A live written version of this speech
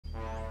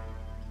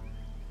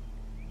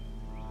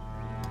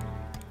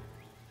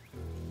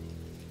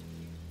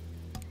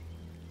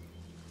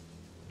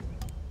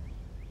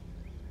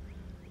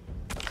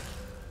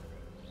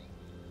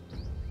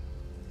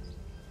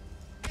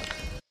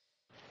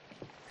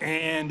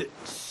And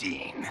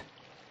scene.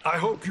 I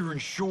hope you're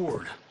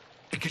insured,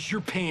 because you're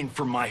paying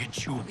for my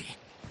Hachuli.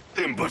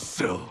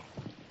 Imbecile!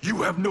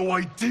 You have no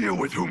idea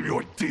with whom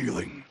you're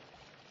dealing.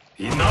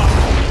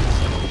 Enough!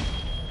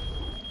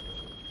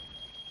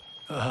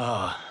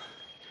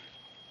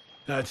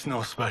 That's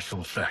no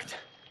special effect.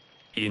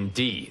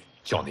 Indeed,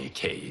 Johnny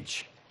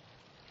Cage.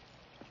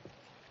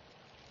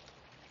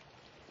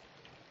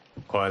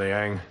 Kuai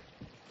Liang.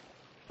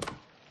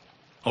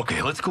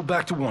 Okay, let's go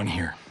back to one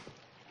here.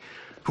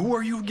 Who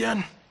are you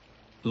again?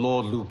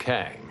 Lord Liu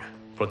Kang,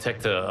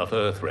 protector of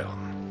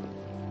Earthrealm,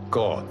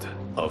 god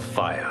of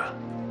fire.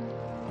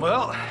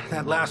 Well,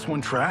 that last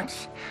one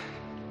tracks.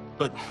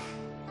 But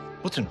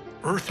what's an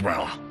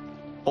Earthrealm?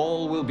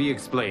 All will be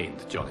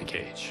explained, Johnny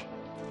Cage.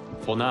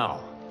 For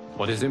now,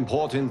 what is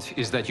important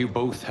is that you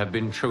both have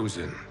been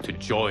chosen to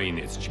join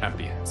its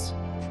champions.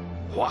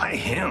 Why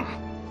him?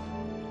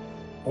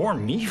 Or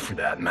me, for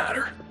that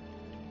matter.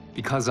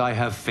 Because I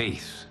have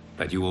faith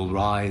that you will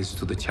rise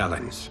to the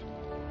challenge.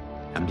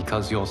 And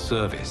because your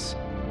service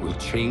will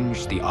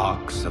change the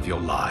arcs of your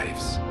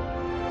lives.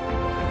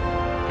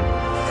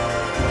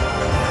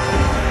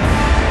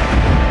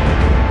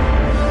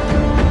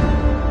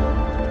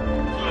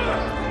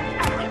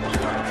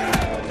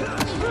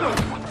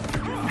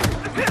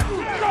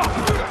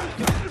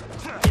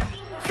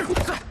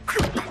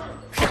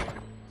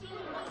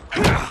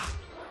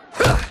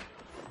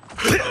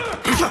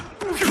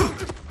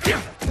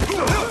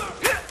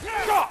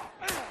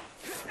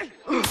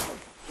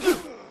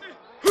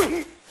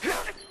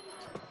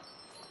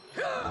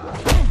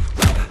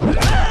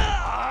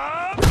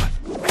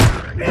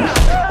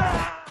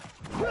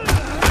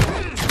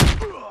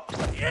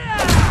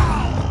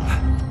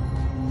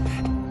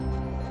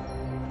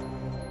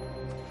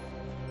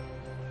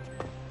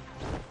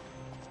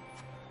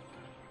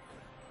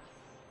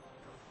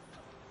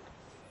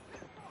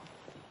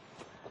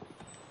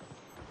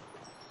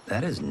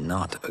 That is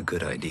not a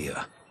good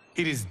idea.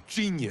 It is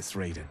genius,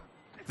 Raiden.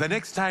 The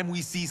next time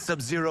we see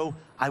Sub-Zero,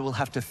 I will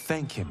have to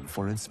thank him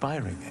for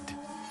inspiring it.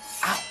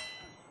 Ow!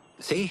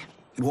 See?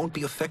 It won't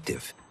be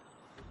effective.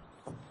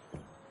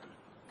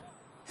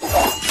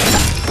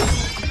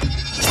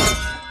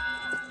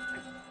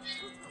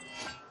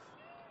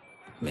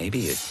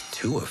 Maybe it's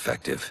too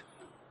effective.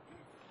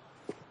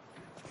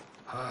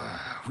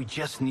 We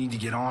just need to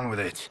get on with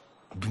it.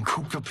 We've been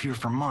cooped up here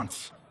for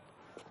months.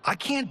 I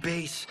can't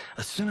base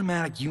a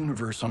cinematic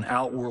universe on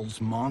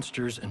Outworld's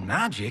monsters and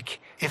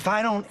magic if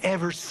I don't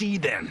ever see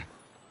them.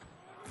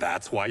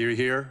 That's why you're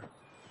here?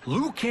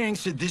 Liu Kang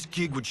said this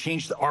gig would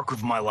change the arc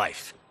of my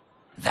life.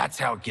 That's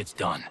how it gets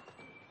done.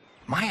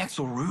 My ex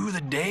will rue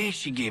the day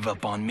she gave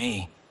up on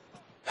me.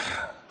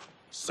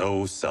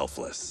 So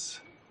selfless.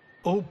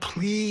 Oh,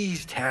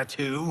 please,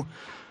 Tattoo.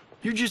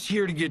 You're just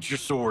here to get your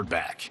sword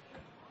back.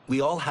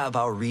 We all have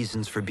our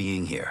reasons for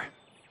being here.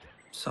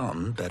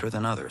 Some better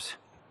than others.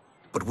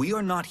 But we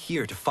are not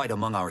here to fight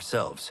among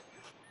ourselves.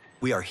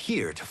 We are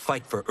here to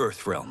fight for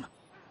Earthrealm.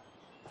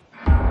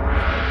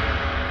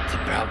 It's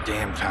about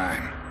damn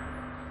time.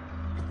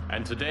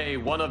 And today,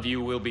 one of you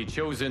will be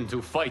chosen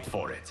to fight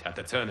for it at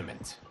the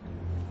tournament.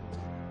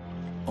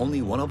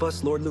 Only one of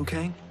us, Lord Liu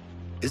Kang?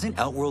 Isn't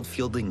Outworld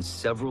fielding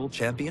several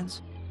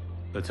champions?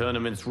 The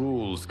tournament's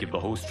rules give the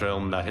host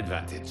realm that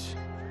advantage.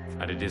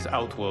 And it is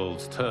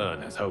Outworld's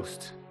turn as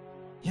host.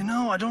 You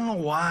know, I don't know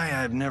why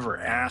I've never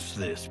asked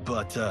this,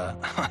 but,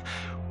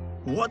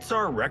 what's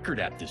our record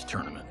at this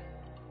tournament?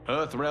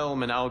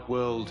 Earthrealm and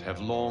Outworld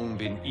have long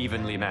been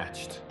evenly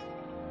matched.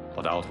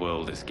 But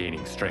Outworld is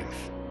gaining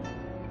strength.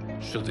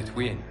 Should it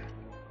win,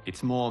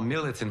 its more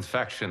militant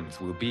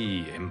factions will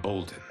be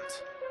emboldened.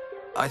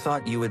 I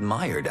thought you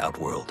admired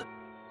Outworld.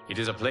 It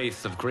is a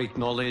place of great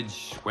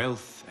knowledge,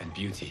 wealth, and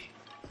beauty.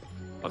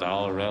 But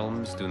our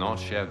realms do not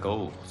share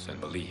goals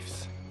and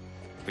beliefs.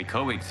 We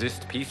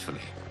coexist peacefully,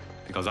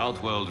 because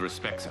Outworld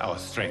respects our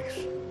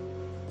strength.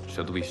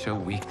 Should we show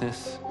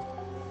weakness,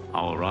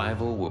 our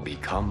rival will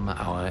become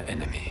our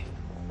enemy.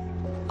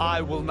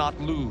 I will not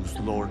lose,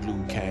 Lord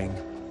Liu Kang.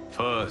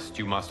 First,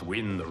 you must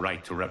win the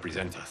right to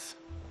represent us.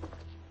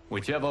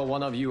 Whichever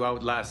one of you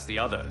outlasts the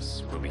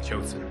others will be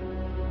chosen.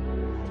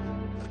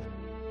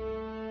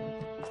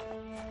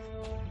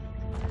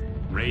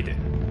 Raiden,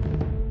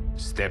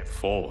 step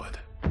forward.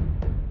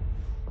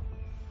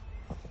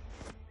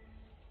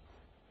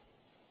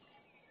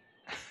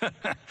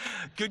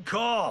 Good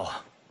call.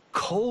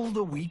 Cole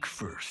the week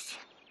first.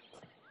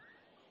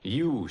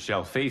 You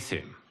shall face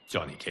him,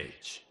 Johnny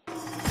Cage.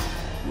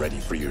 Ready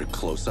for your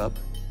close-up?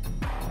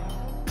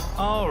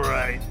 All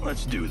right,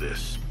 let's do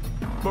this.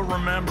 But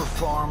remember,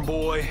 farm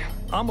boy,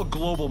 I'm a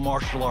global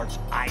martial arts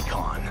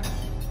icon.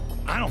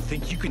 I don't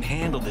think you can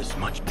handle this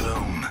much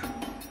boom.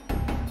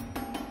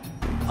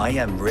 I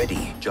am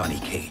ready, Johnny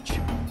Cage.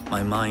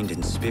 My mind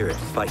and spirit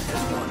fight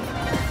as one.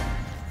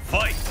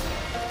 Fight!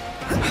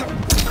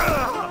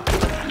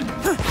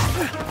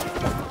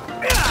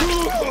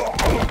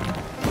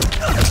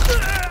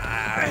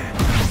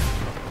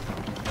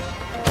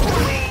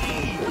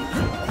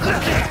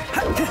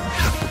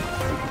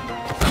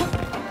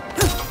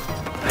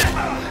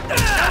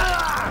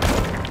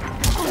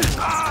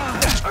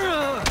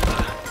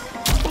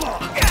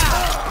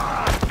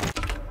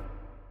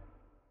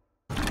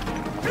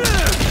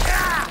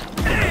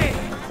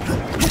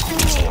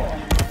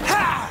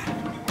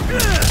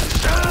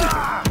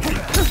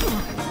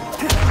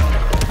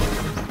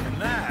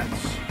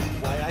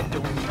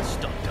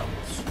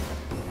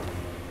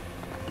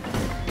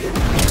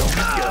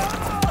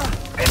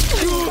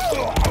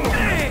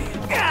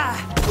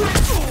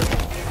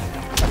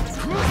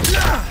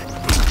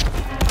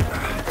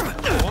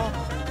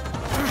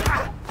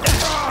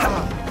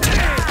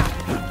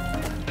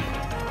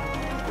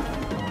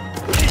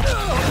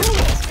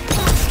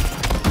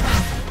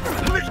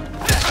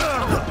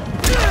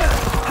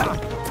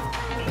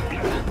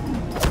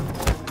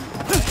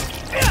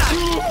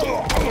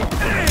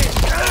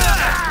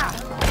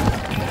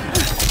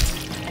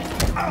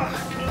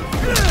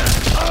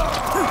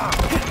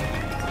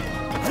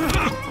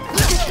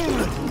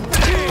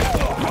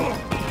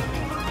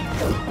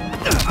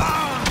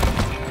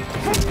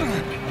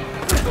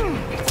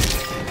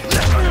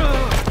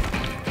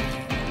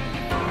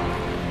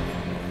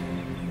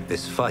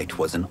 This fight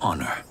was an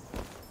honor.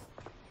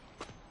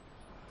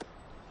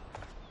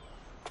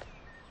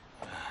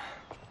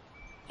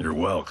 You're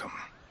welcome.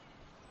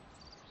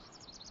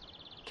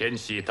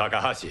 Kenshi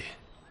Takahashi,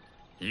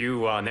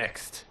 you are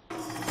next.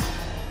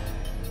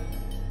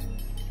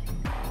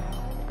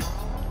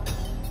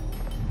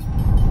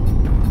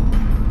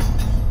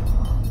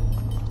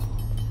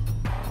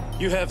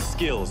 You have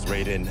skills,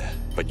 Raiden,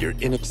 but you're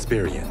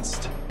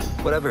inexperienced.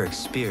 Whatever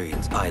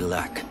experience I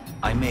lack,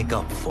 I make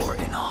up for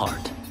in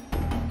heart.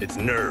 It's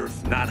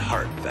nerve, not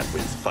heart, that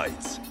wins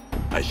fights.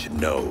 I should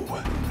know.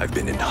 I've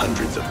been in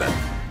hundreds of them.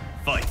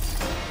 Fight!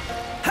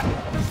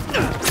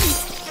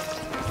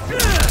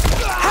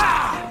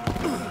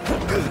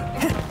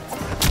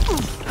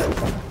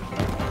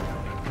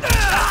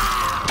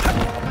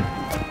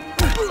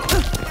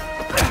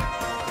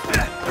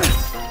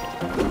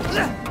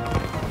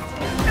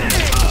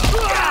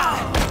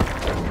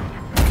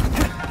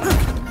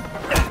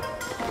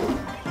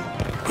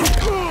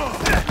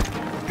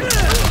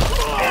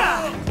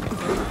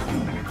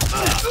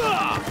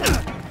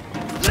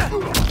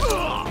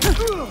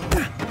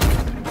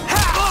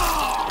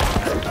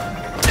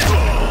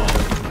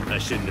 I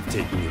shouldn't have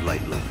taken you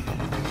lightly.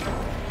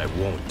 I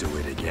won't do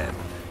it again.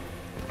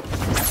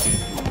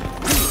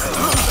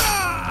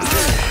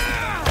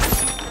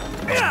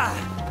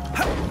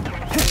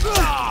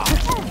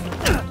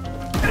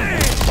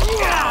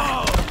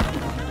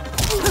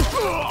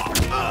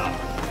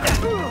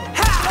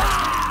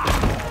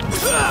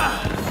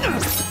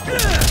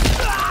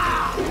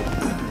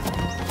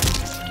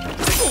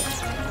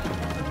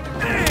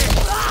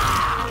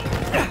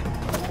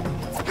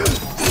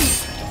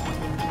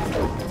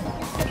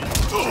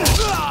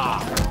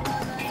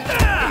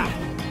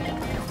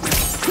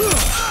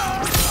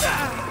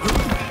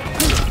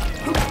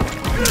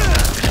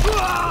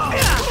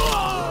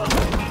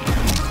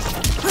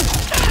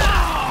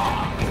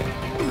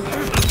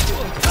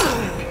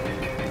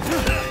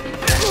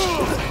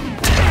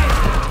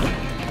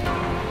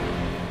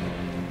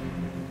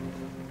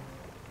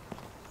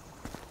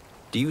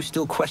 Do you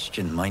still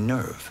question my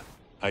nerve?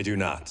 I do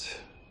not.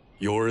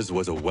 Yours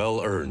was a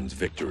well-earned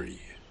victory.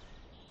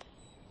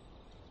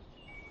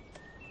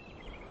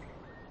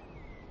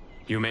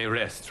 You may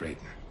rest, Raiden.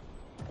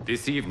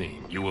 This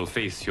evening, you will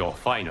face your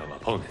final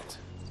opponent.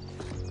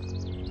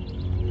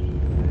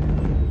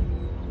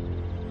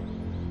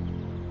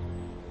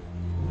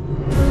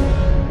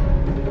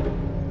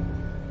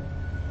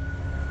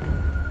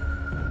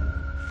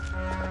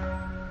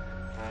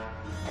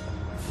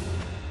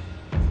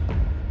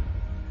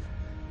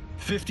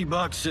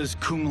 $50 says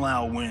Kung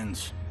Lao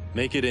wins.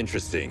 Make it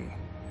interesting.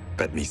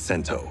 Bet me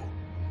cento.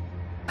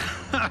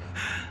 Not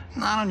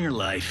on your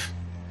life.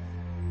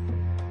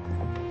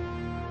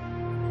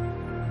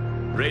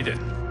 Raiden,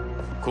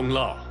 Kung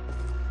Lao.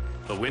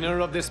 The winner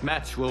of this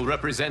match will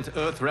represent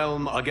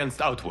Earthrealm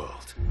against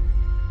Outworld.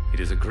 It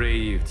is a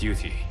grave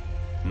duty,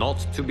 not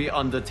to be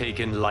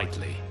undertaken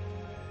lightly.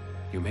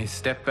 You may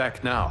step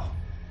back now,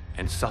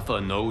 and suffer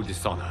no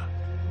dishonor.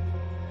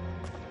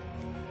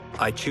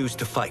 I choose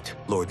to fight,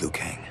 Lord Liu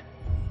Kang.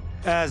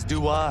 As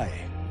do I.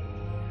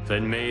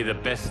 Then may the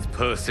best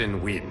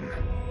person win.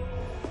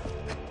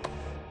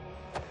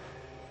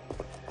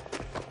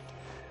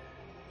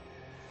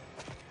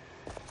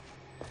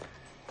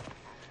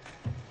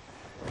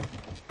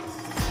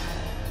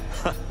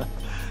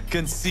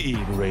 Concede,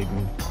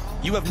 Raiden.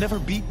 You have never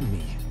beaten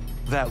me.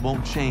 That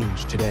won't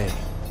change today.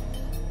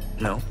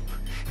 No.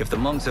 If the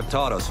monks have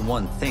taught us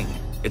one thing,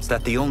 it's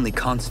that the only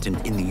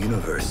constant in the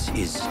universe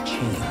is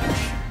change.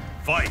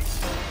 Fight!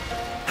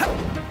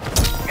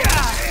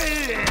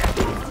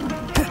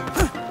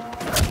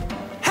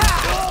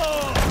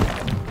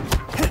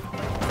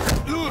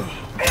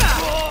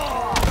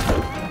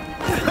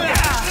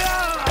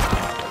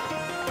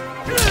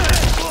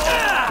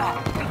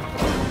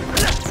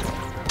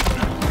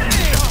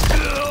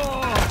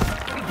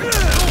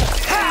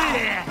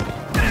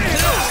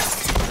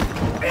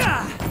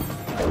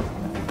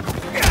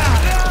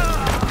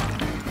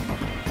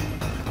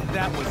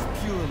 That was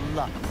pure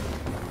luck.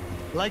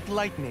 Like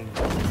lightning,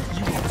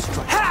 you won't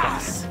strike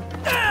twice.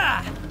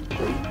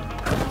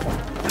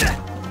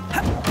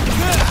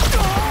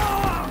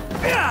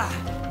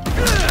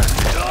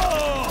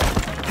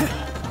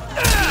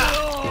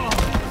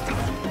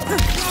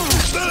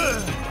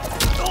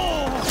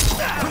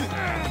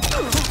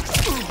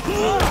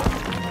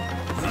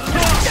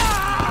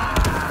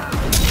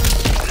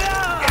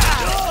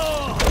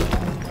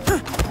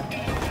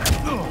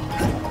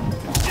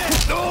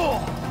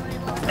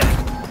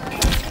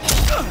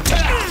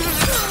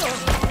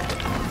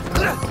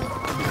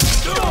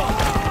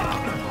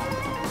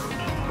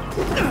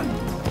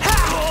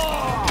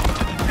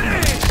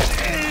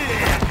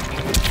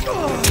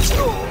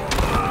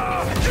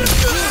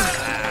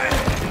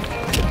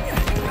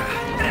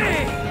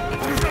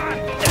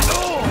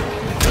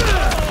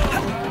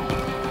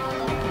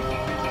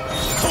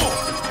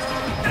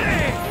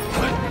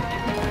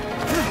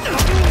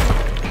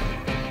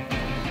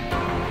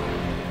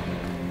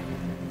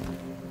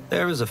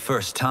 There is a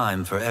first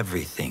time for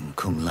everything,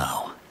 Kung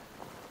Lao.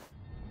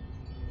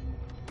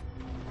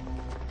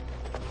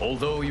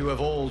 Although you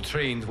have all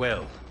trained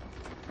well,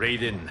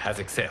 Raiden has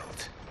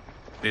excelled.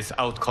 This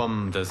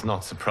outcome does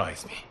not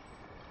surprise me.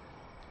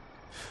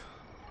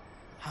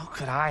 How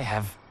could I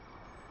have...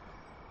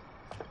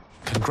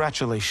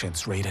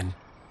 Congratulations, Raiden.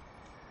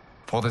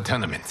 For the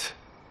tournament,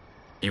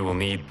 you will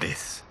need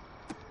this.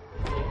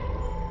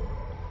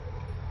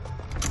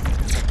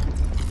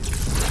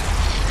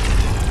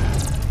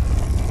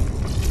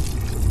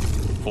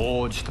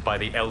 Forged by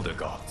the Elder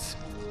Gods,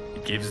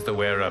 it gives the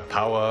wearer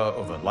power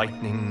over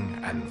lightning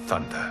and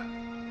thunder.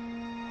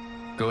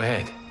 Go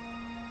ahead,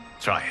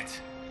 try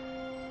it.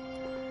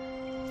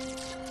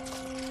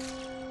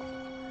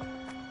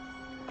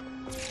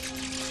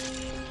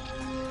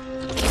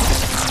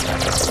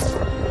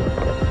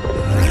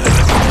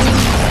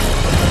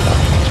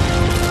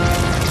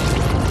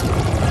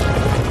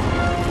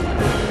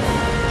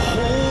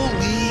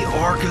 Holy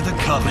Ark of the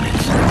Covenant.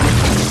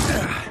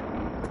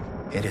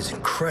 It is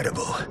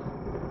incredible.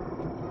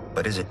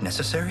 But is it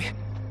necessary?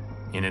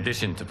 In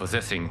addition to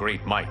possessing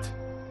great might,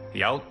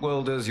 the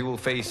Outworlders you will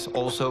face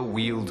also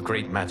wield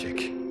great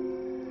magic.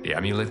 The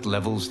amulet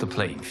levels the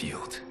playing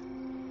field.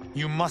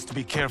 You must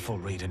be careful,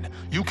 Raiden.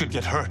 You could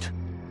get hurt.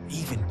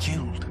 Even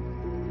killed.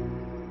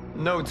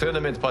 No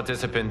tournament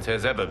participant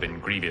has ever been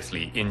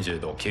grievously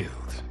injured or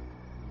killed.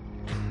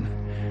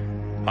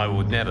 I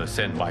would never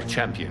send my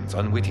champions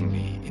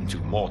unwittingly into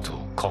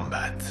mortal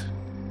combat.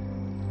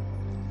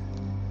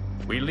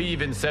 We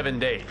leave in 7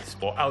 days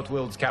for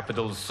Outworld's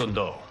capital,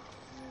 Sundo.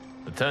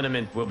 The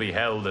tournament will be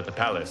held at the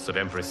palace of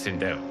Empress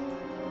Sindel.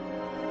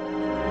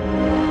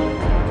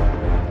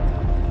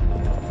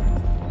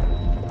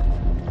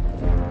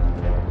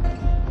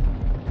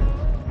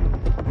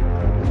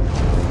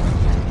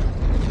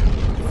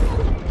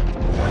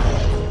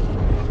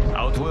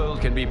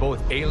 Outworld can be both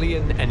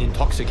alien and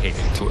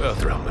intoxicating to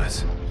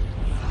Earthrealmers.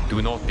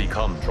 Do not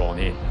become drawn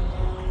in.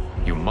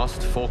 You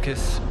must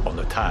focus on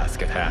the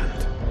task at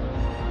hand.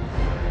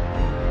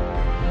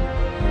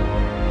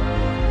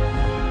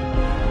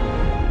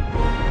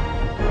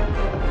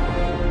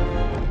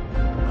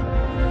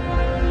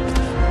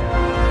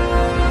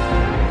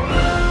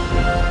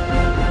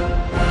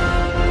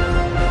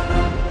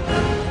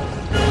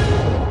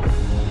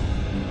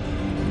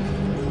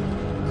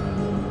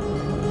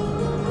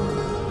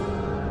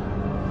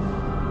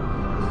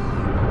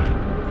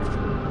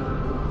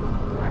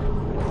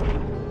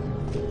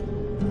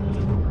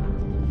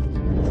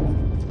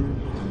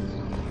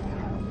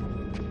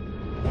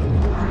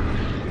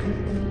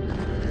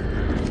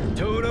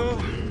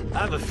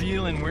 I have a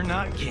feeling we're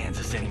not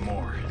Kansas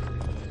anymore.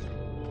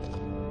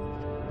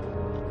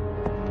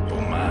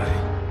 Oh my.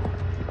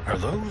 Are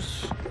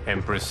those?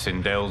 Empress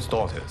Sindel's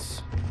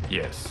daughters,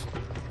 yes.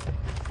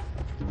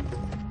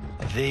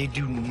 They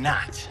do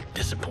not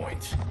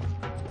disappoint.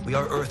 We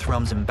are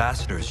Earthrealm's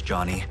ambassadors,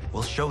 Johnny.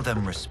 We'll show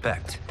them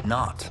respect,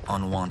 not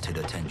unwanted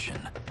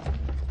attention.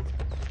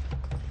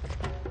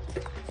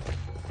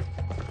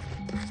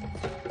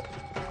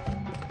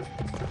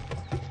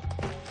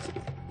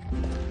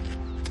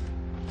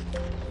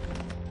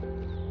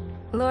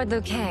 Lord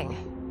Liu Kang,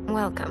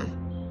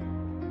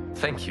 welcome.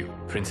 Thank you,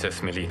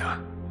 Princess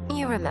Melina.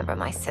 You remember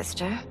my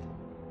sister?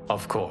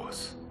 Of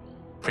course.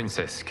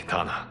 Princess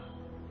Kitana.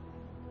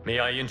 May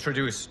I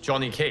introduce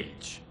Johnny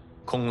Cage,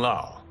 Kung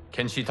Lao,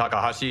 Kenshi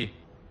Takahashi,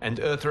 and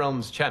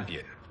Earthrealm's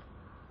champion,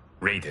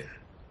 Raiden.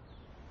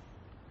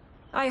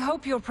 I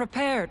hope you're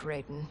prepared,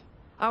 Raiden.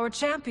 Our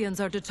champions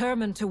are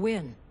determined to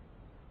win.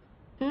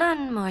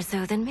 None more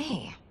so than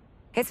me.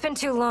 It's been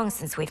too long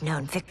since we've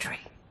known victory.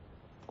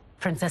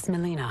 Princess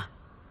Melina,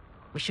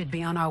 we should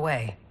be on our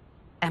way.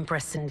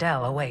 Empress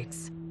Sindel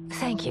awaits.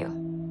 Thank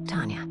you,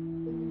 Tanya.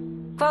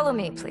 Follow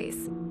me,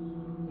 please.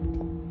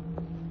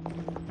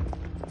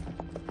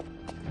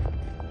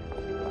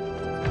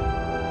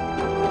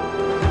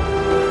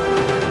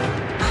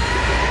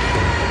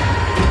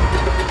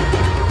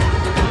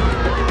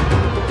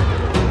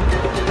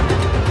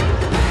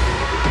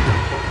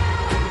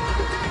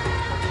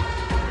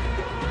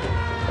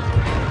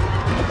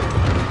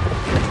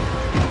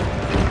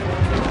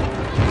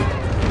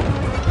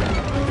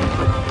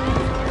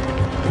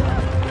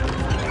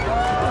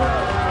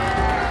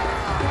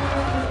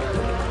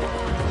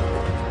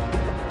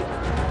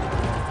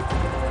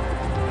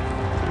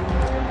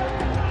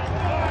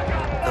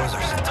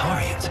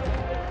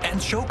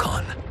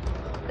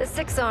 The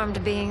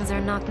six-armed beings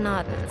are not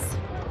Nodens.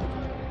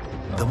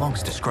 The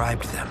monks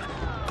described them,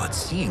 but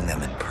seeing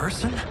them in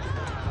person?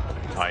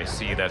 I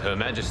see that Her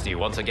Majesty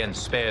once again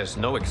spares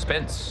no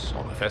expense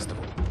on the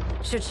festival.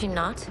 Should she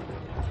not?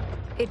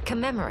 It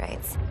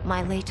commemorates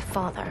my late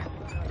father.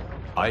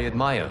 I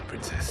admire,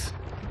 Princess.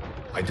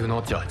 I do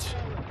not judge.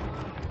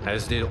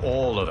 As did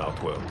all of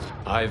Outworld,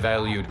 I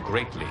valued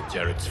greatly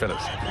Jared's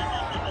fellowship.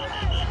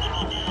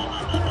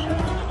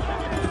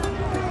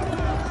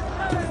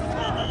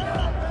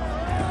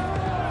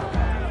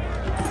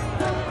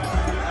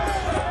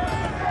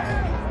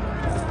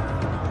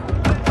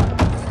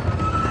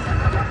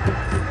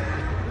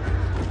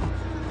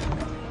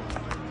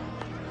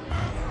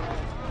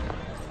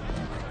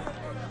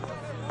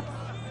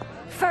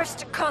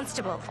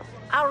 constable.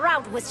 Our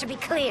route was to be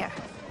clear.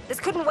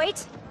 This couldn't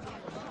wait?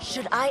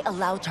 Should I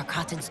allow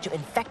Tarkatans to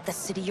infect the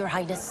city, Your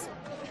Highness?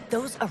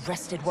 Those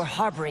arrested were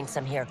harboring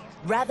some here,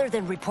 rather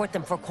than report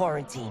them for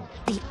quarantine.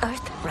 The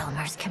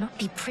Earthrealmers cannot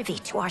be privy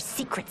to our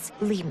secrets,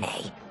 Li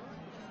Mei.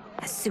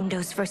 As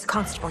Sundo's first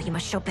constable, you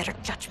must show better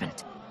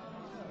judgment.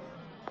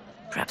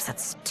 Perhaps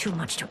that's too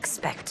much to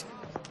expect.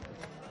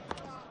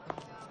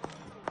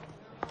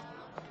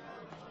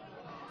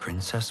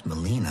 Princess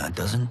Melina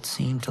doesn't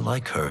seem to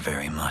like her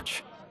very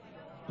much.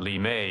 Li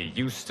Mei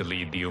used to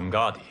lead the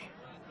Umgadi,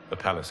 the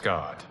palace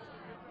guard.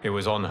 It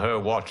was on her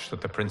watch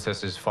that the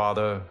princess's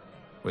father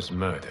was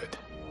murdered.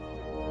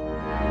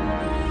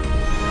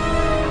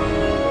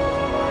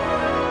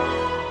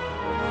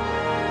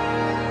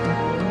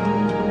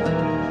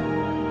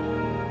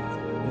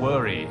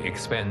 Worry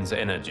expends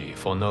energy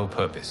for no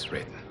purpose,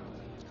 Raiden.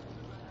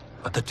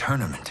 But the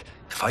tournament,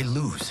 if I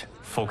lose...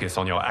 Focus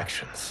on your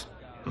actions,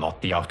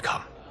 not the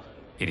outcome.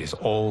 It is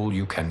all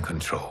you can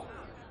control.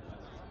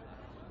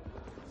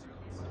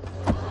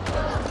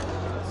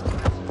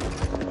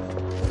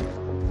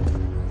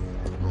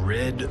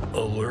 Red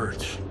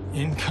alert.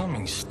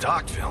 Incoming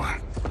stock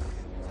villain.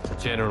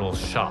 General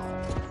Shah.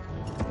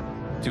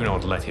 Do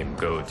not let him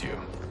goad you.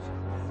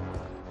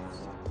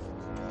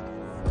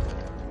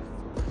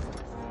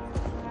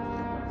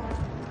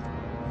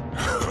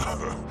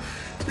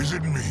 Is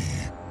it me?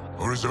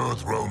 Or is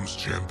Earthrealm's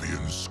champion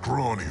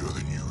scrawnier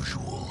than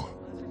usual?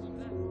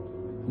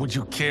 Would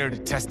you care to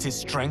test his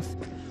strength?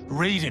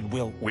 Raiden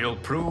will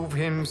prove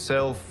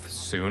himself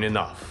soon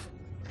enough.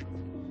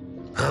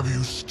 Have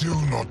you still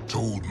not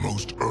told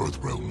most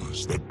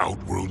Earthrealmers that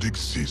Outworld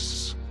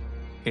exists?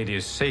 It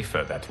is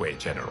safer that way,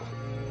 General.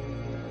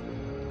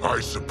 I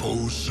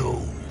suppose so.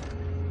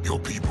 Your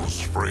people's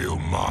frail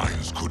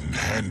minds couldn't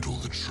handle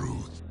the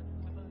truth.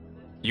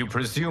 You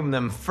presume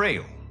them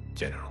frail,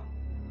 General.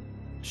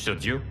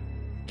 Should you,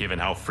 given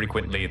how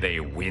frequently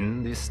they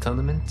win this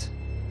tournament?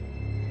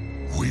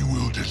 We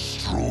will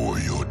destroy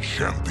your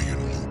champion,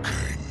 Liu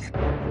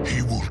Kang.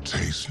 He will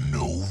taste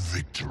no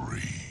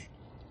victory.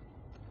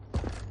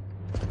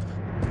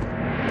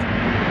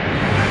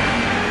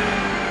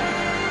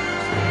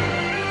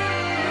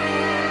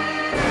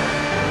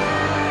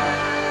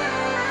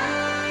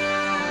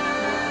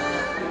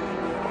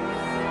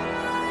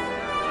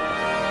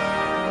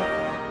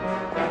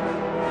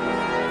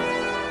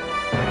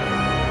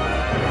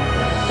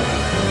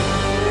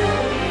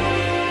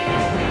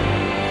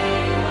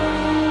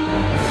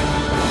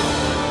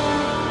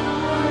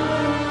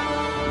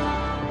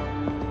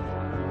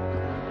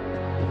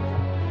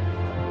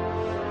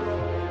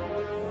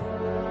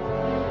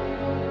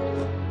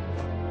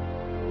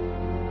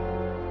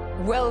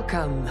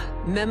 Welcome,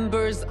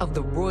 members of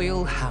the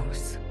Royal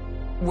House.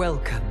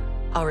 Welcome,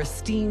 our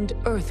esteemed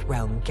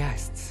Earthrealm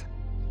guests.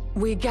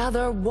 We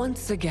gather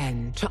once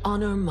again to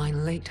honor my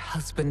late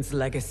husband's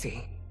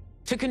legacy,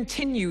 to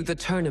continue the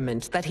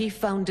tournament that he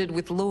founded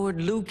with Lord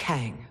Liu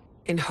Kang,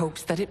 in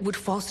hopes that it would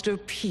foster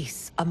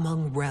peace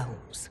among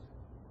realms.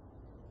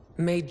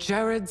 May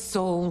Jared's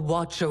soul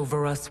watch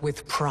over us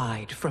with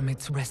pride from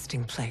its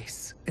resting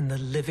place in the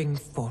living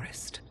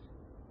forest.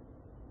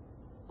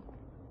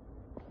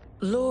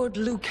 Lord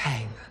Liu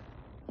Kang.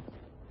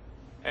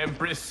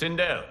 Empress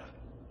Sindel,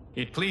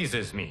 it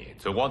pleases me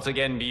to once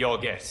again be your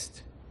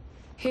guest.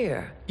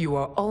 Here, you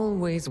are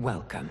always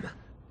welcome.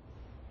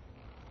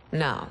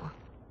 Now,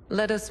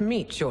 let us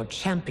meet your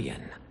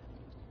champion.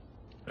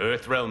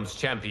 Earthrealm's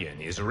champion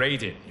is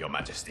Raiden, Your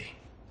Majesty.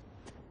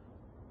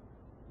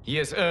 He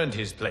has earned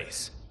his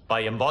place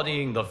by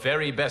embodying the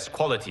very best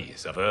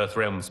qualities of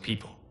Earthrealm's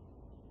people.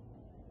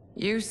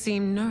 You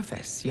seem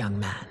nervous, young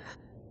man.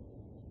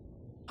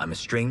 I'm a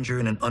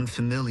stranger in an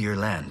unfamiliar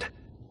land,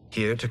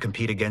 here to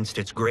compete against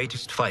its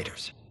greatest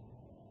fighters.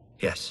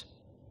 Yes,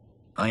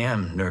 I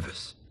am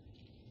nervous.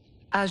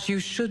 As you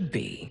should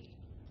be.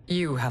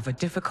 You have a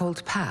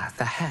difficult path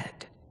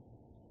ahead.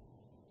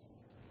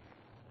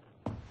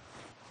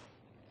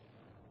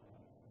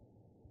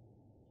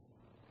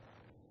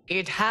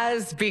 It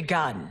has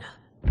begun.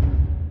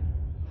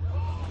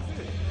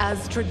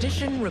 As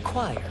tradition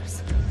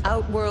requires,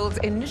 Outworld's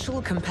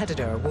initial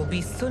competitor will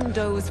be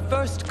Sundo's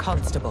first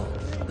constable,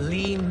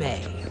 Li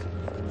Mei.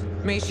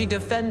 May she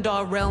defend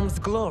our realm's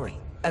glory,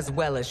 as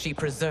well as she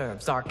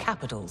preserves our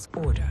capital's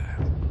order.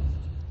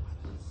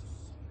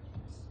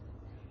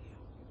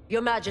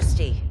 Your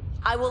Majesty,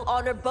 I will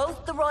honor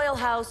both the Royal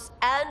House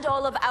and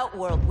all of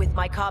Outworld with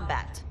my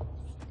combat.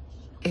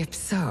 If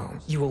so,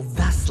 you will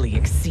vastly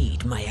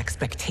exceed my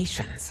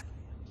expectations.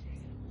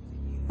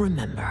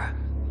 Remember,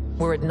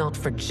 were it not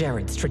for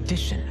Jared's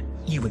tradition,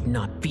 you would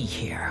not be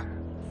here.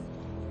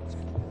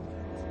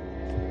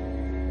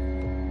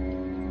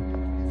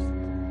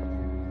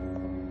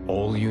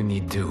 All you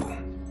need do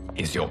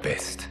is your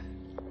best.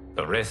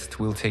 The rest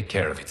will take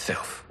care of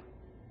itself.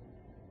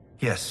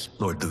 Yes,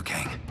 Lord Liu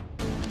Kang.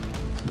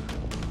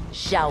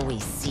 Shall we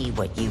see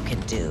what you can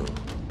do?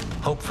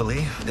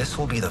 Hopefully, this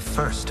will be the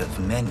first of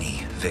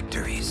many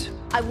victories.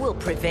 I will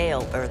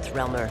prevail,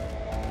 Earthrealmer.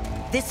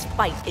 This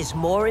fight is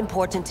more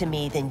important to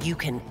me than you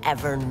can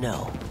ever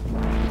know.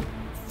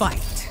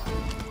 Fight.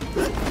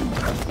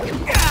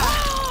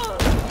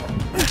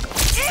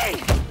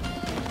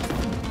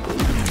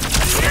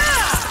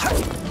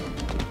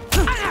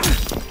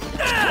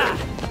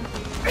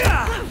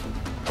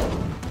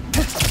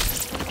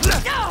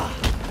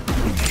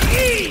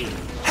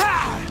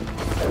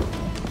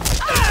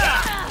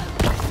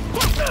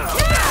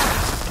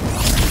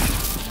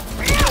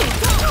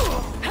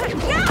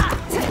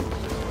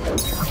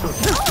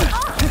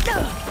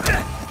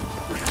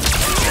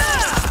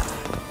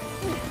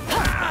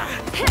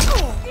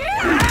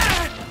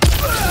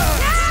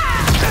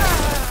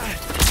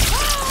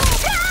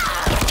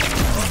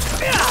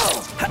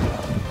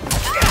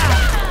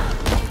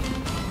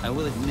 I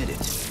will admit it.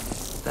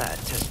 That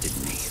tested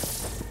me.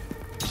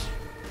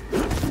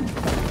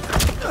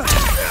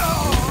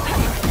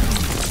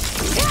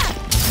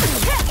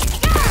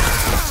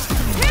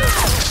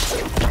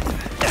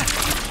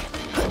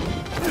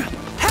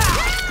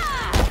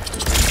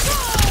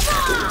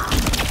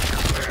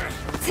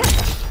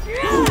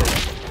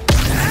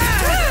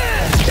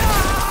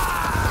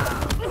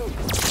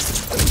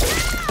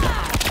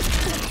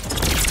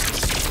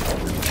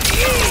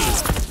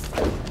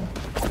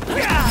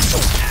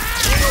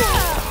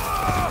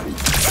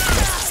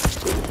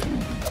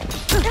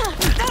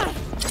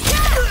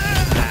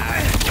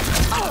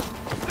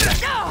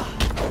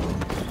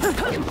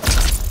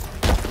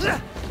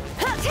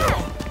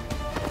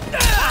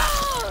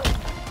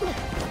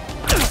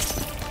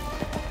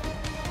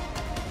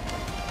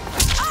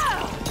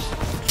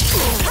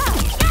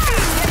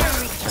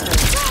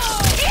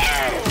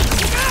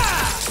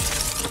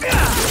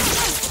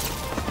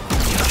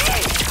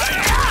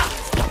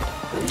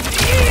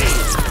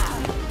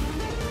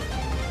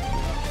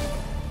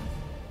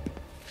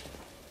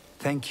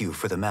 Thank you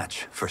for the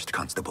match, First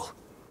Constable.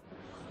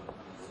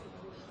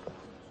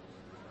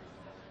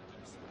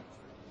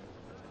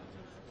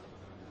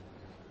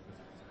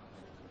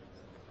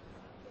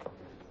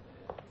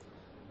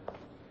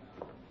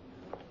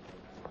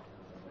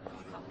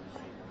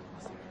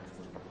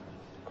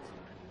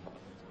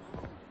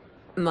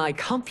 My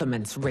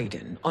compliments,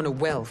 Raiden, on a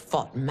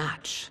well-fought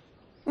match.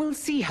 We'll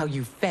see how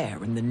you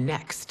fare in the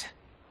next.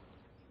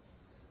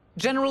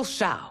 General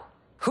Shao,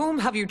 whom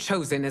have you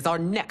chosen as our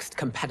next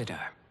competitor?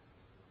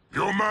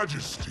 Your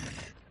Majesty,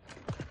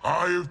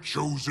 I have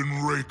chosen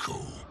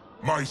Reiko,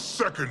 my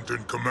second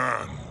in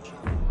command.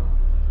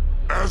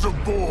 As a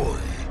boy,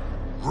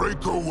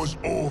 Reiko was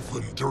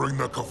orphaned during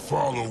the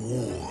Kafala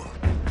War.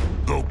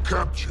 Though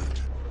captured,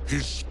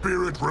 his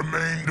spirit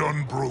remained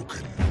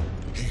unbroken.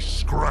 He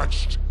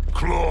scratched,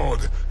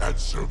 clawed, and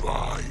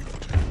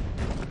survived.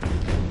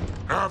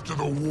 After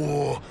the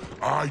war,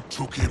 I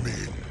took him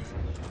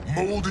in,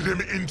 molded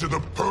him into the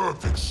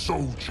perfect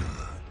soldier.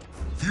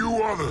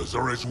 Few others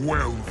are as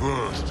well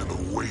versed in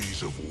the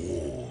ways of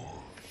war.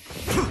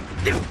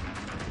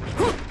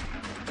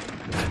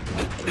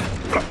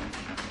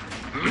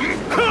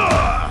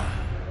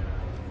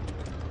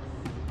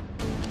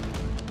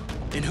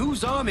 In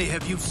whose army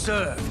have you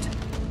served?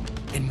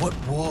 In what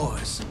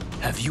wars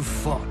have you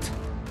fought?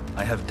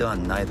 I have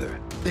done neither.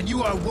 Then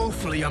you are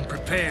woefully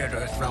unprepared,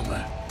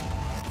 Earthrealmer.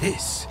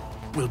 This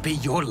will be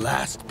your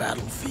last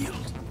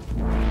battlefield.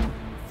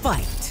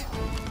 Fight.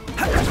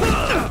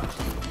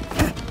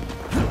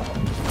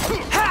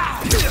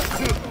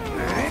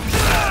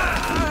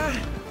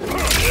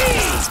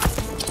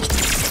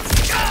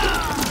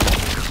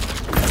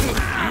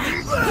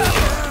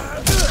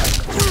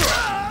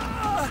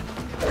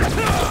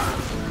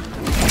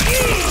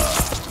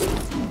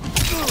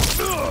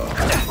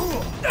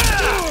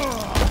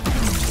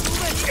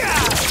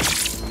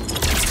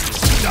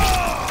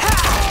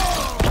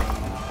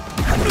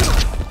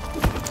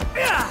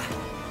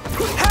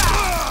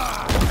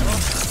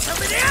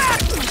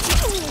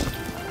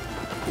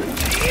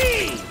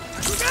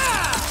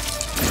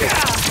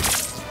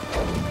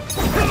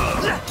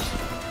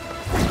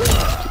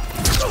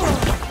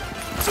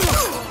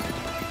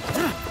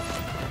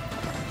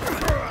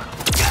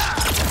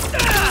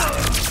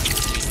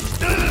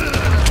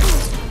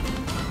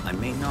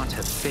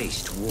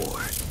 Faced war,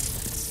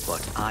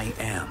 but I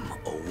am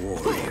a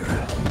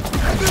warrior.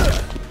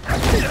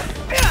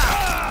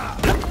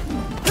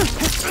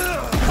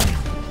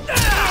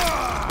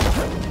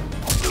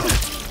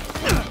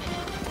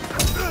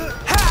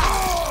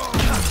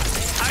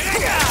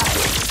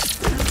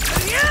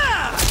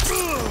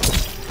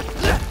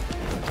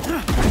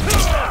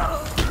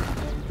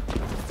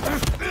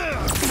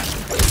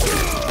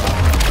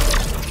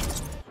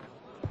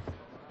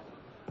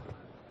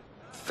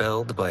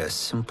 Felled by a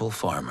simple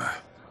farmer.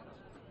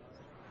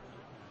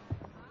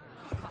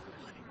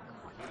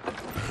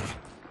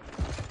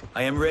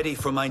 I am ready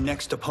for my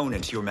next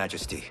opponent, Your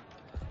Majesty.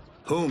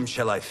 Whom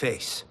shall I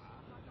face?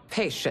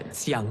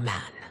 Patience, young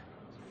man.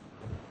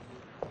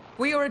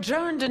 We are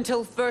adjourned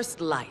until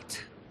first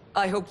light.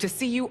 I hope to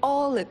see you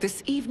all at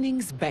this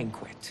evening's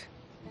banquet.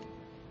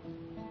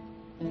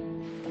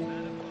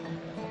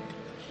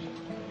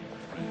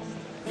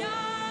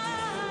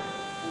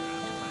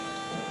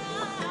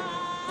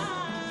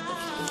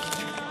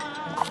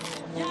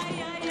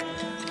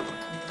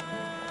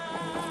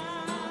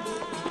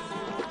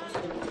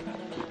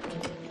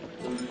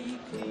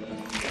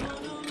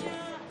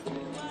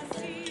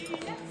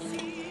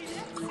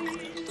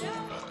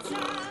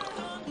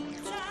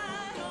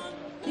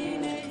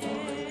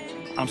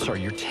 I'm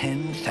sorry, you're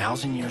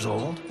 10,000 years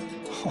old?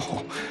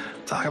 Oh,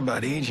 talk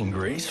about aging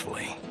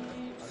gracefully.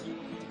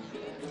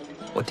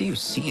 What do you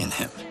see in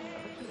him?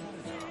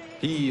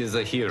 He is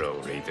a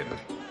hero, Raiden,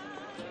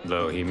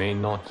 though he may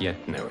not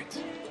yet know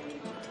it.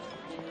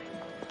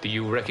 Do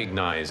you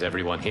recognize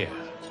everyone here?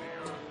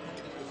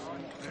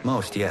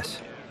 Most, yes.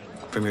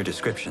 From your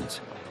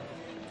descriptions.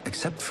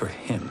 Except for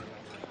him.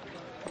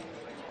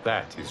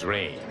 That is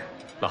Rain,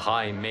 the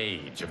High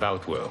Mage of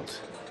Outworld.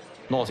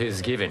 Not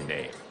his given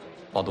name,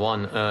 but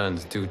one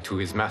earned due to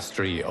his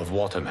mastery of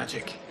water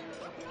magic.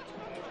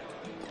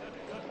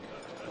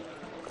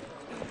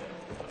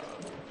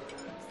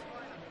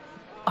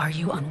 Are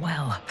you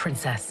unwell,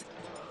 Princess?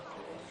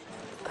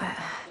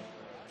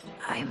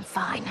 I am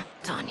fine,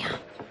 Tanya.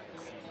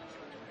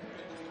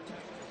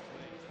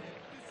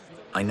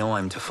 I know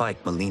I'm to fight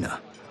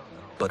Melina,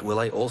 but will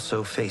I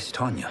also face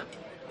Tanya?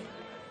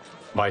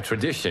 By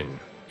tradition,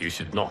 you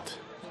should not.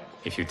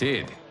 If you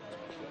did,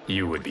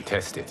 you would be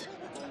tested.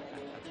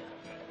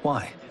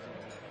 Why?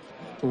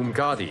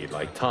 Umgadi,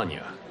 like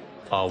Tanya,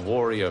 are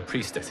warrior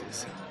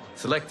priestesses,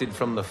 selected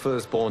from the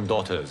firstborn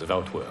daughters of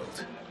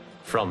Outworld.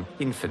 From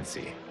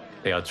infancy,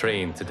 they are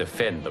trained to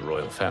defend the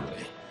royal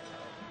family.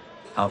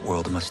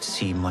 Outworld must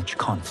see much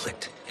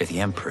conflict if the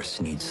Empress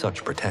needs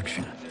such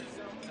protection.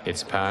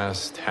 Its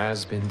past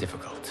has been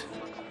difficult,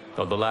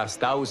 though the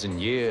last 1,000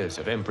 years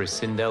of Empress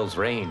Sindel's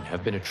reign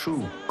have been a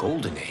true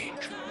golden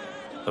age.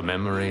 The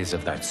memories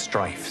of that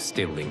strife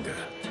still linger.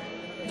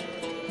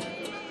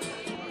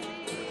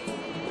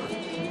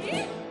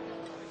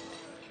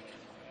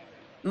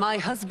 My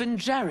husband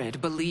Jared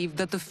believed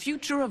that the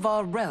future of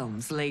our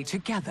realms lay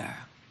together.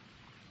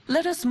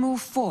 Let us move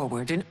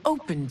forward in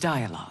open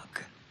dialogue,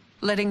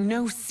 letting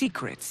no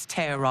secrets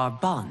tear our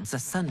bonds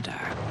asunder.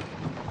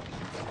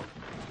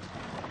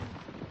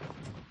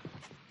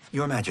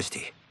 Your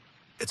Majesty,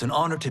 it's an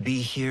honor to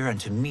be here and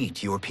to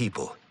meet your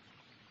people.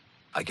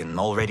 I can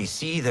already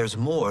see there's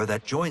more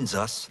that joins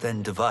us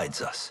than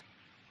divides us.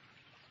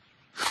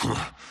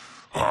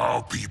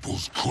 Our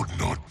peoples could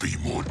not be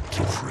more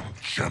different,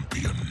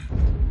 champion.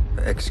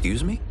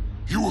 Excuse me?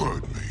 You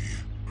heard me.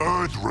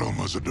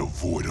 Earthrealmers are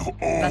devoid of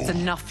all... That's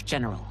enough,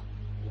 General.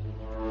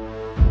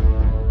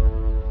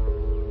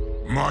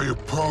 My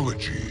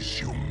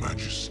apologies, Your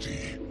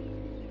Majesty.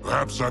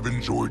 Perhaps I've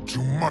enjoyed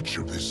too much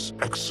of this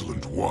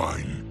excellent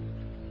wine.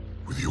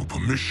 With your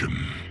permission...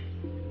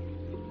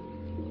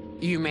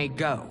 You may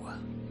go.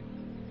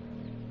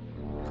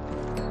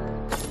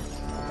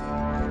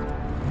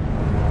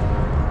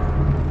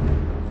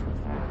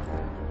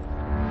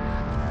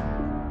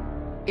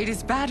 It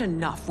is bad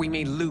enough we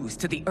may lose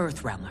to the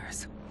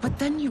Earthrealmers, but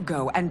then you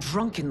go and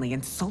drunkenly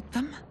insult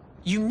them?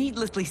 You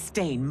needlessly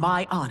stain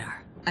my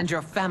honor and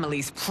your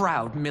family's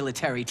proud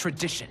military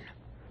tradition.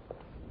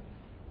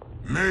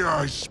 May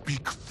I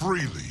speak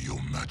freely,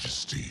 Your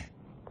Majesty?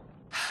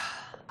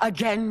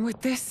 Again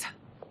with this?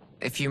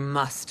 If you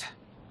must.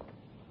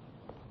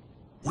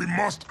 We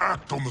must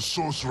act on the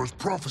Sorcerer's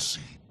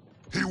prophecy.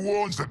 He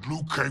warns that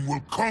Liu Kang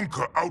will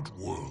conquer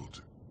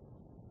Outworld.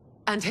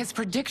 And his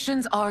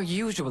predictions are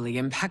usually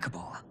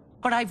impeccable.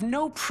 But I've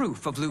no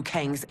proof of Liu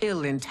Kang's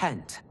ill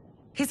intent.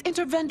 His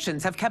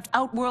interventions have kept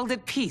Outworld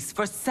at peace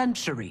for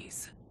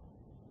centuries.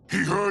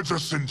 He herds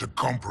us into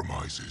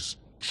compromises,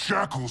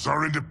 shackles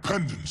our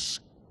independence.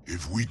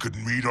 If we could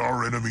meet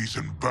our enemies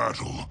in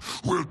battle,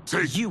 we'll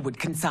take... You would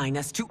consign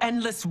us to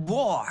endless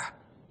war!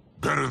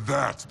 Better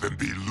that than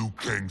be Liu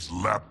Kang's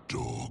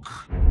lapdog.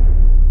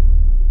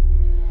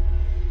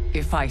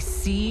 If I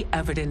see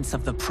evidence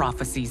of the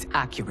prophecy's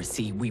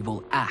accuracy, we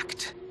will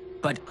act.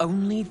 But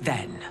only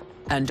then,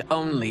 and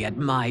only at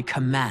my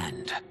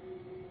command.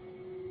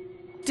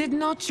 Did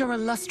not your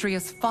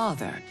illustrious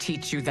father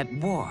teach you that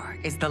war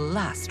is the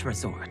last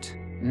resort,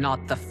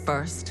 not the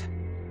first?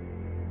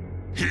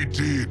 He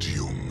did,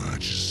 Your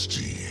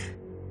Majesty.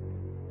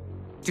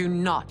 Do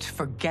not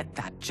forget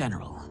that,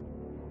 General.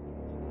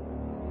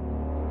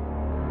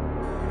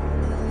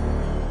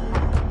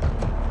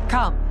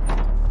 Come.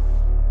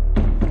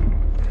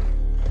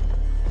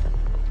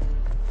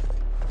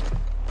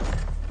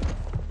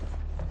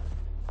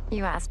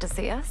 You asked to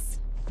see us?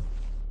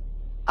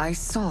 I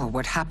saw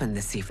what happened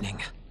this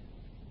evening.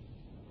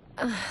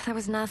 There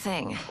was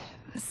nothing.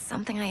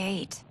 Something I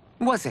ate.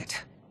 Was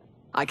it?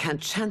 I can't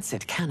chance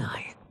it, can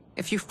I?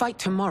 If you fight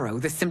tomorrow,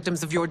 the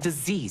symptoms of your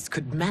disease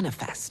could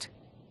manifest.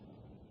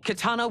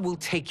 Kitana will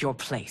take your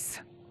place.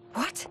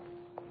 What?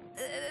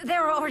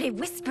 There are already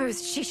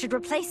whispers she should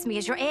replace me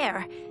as your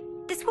heir.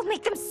 This will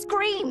make them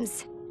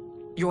screams!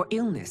 Your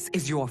illness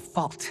is your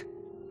fault.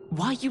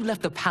 Why you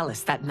left the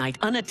palace that night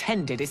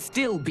unattended is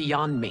still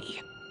beyond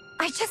me.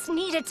 I just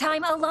needed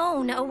time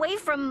alone, away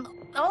from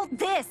all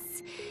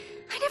this.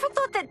 I never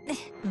thought that...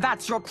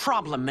 That's your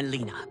problem,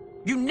 Melina.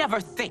 You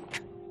never think.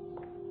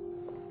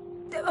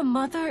 A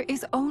mother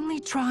is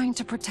only trying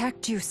to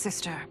protect you,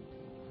 sister.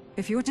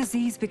 If your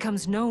disease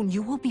becomes known,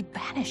 you will be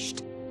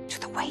banished to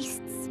the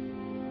wastes.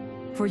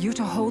 For you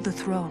to hold the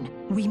throne,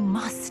 we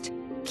must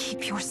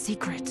keep your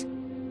secret.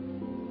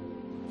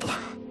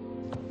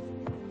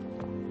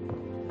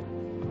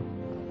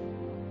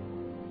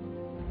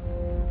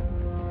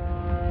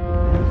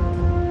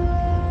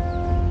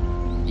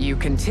 You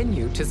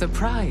continue to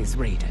surprise,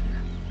 Raiden.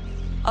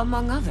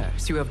 Among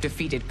others, you have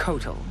defeated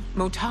Kotal,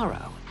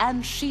 Motaro,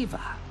 and Shiva.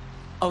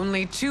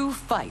 Only 2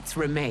 fights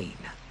remain.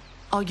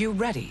 Are you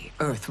ready,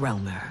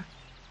 Earthrealmer?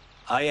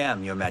 I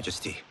am, Your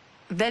Majesty.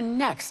 Then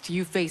next,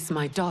 you face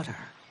my daughter,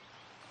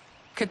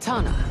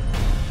 Kitana.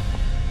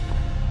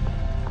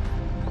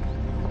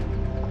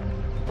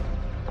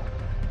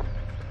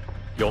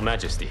 Your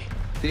Majesty,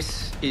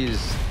 this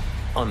is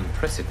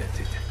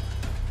unprecedented.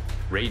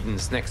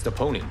 Raiden's next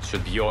opponent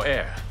should be your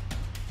heir.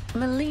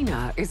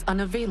 Mileena is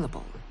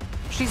unavailable.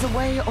 She's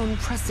away on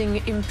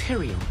pressing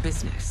Imperial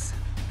business.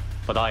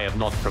 But I have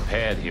not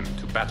prepared him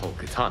to battle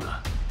Kitana.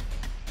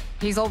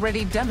 He's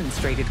already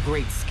demonstrated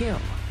great skill.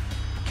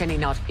 Can he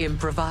not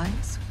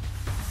improvise?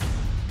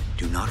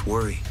 Do not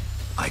worry.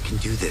 I can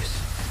do this.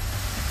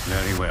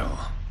 Very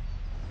well.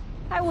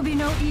 I will be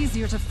no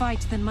easier to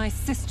fight than my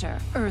sister,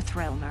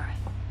 Earthrealmer.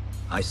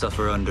 I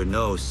suffer under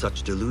no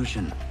such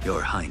delusion,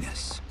 Your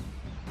Highness.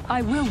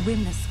 I will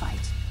win this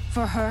fight.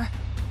 For her,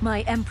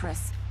 my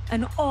Empress,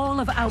 and all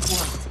of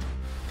Outworld.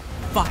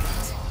 Fight!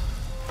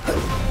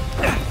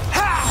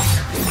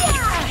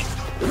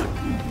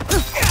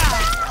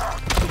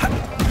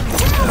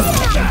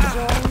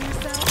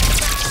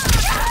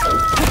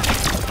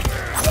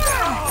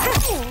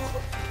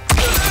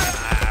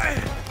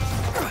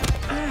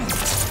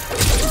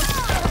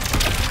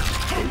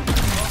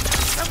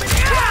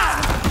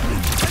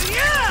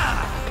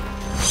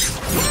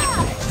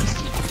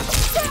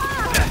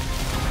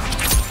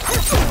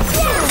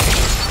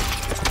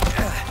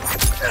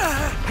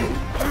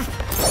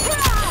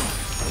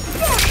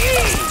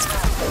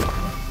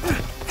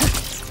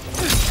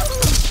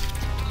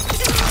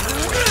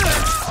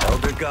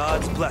 Elder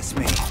gods bless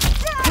me.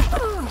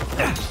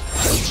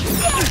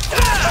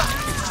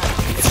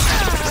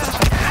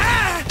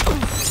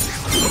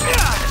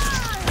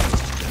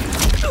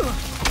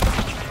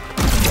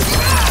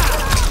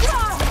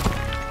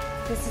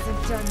 This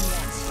isn't done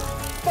yet.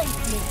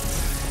 Face me.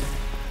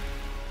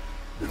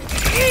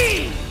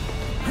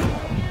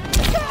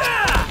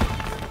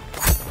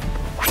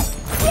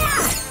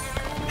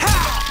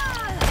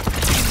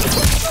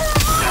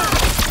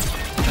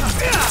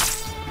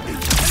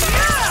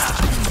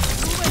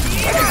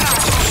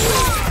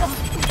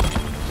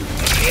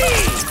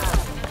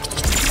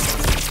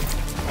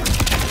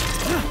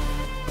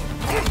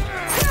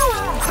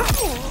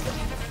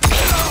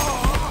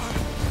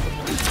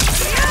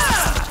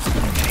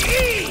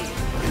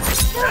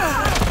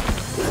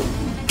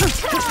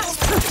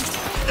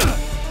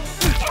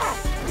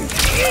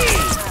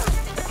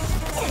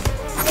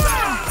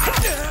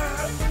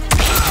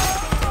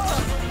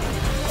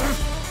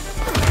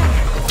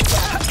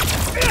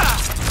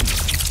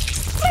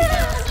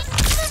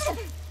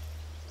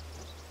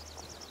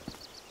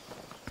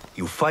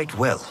 You fight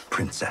well,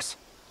 Princess.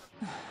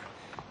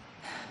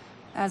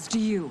 As do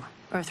you,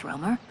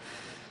 Earthrealmer.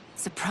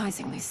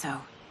 Surprisingly so.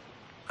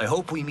 I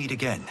hope we meet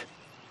again.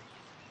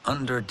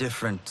 Under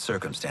different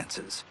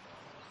circumstances.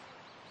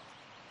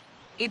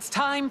 It's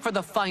time for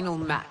the final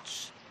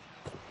match.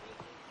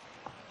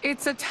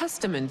 It's a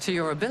testament to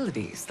your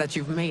abilities that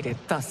you've made it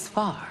thus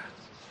far.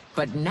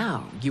 But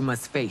now you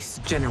must face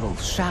General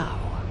Shao.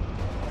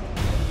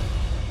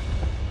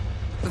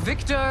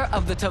 Victor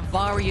of the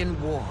Tavarian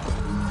War.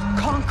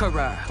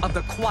 Conqueror of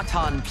the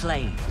Kwatan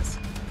Plains.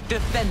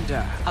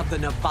 Defender of the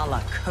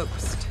Navala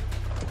Coast.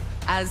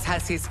 As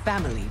has his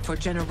family for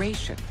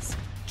generations,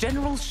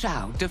 General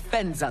Shao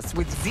defends us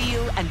with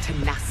zeal and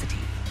tenacity.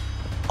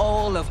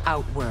 All of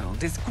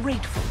Outworld is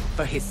grateful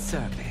for his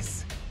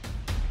service.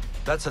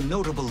 That's a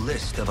notable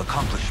list of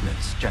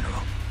accomplishments,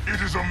 General.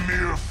 It is a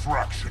mere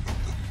fraction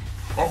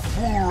of them. A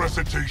full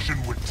recitation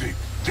would take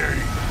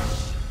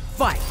days.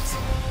 Fight!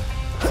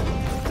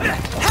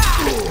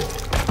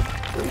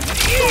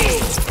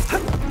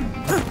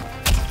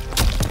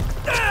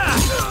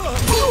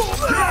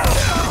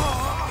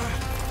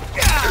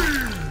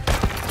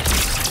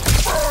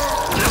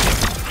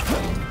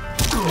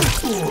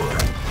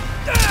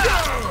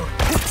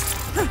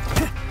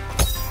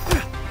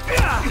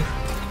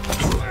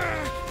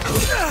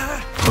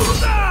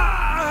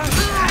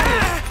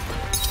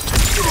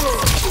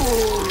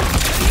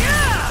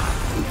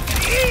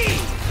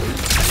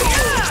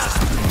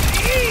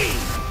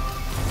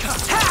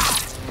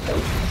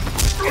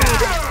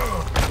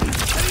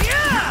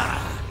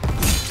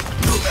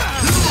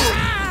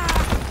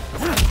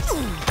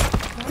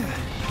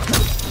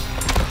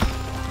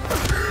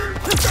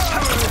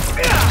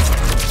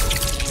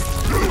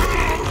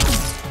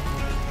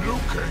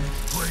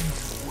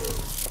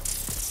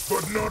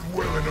 But not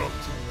well enough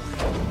to win.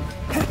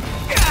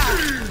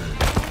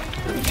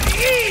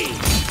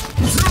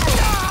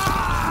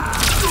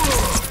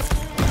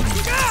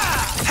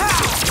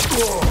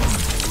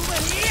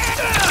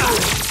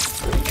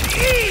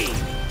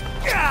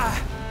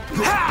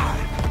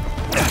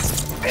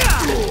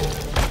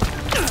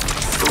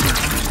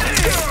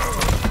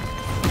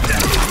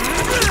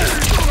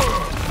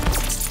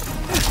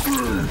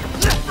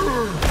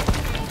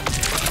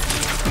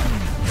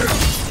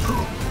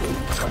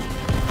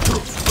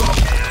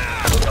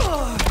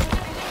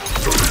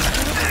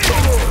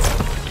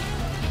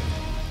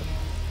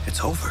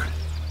 over.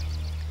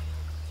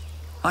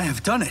 I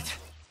have done it!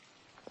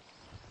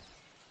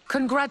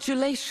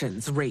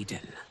 Congratulations,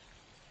 Raiden.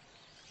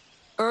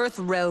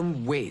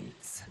 Earthrealm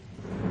wins.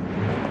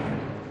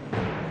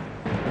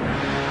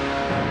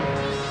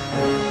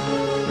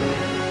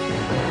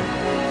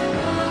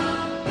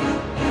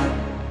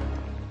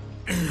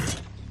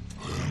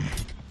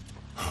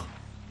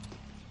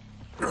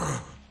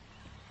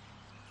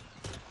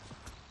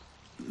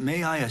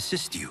 May I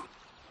assist you?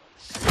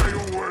 Stay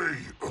away,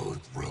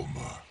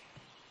 Earthrealmer.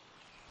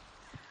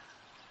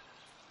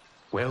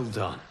 Well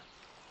done.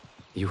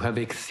 You have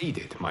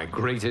exceeded my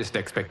greatest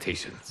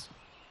expectations.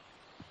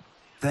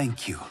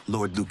 Thank you,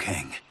 Lord Liu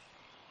Kang.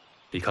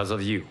 Because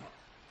of you,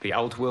 the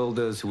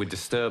Outworlders who would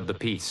disturb the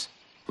peace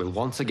will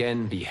once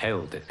again be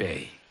held at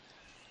bay.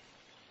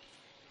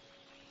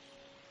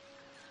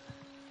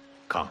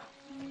 Come,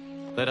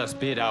 let us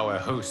bid our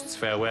hosts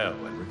farewell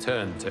and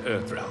return to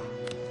Earthrealm.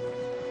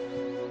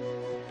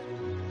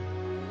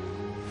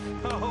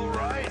 All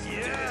right,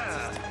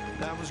 yeah!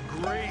 That was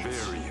great!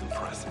 Very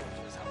impressive.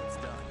 Here's how it's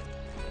done.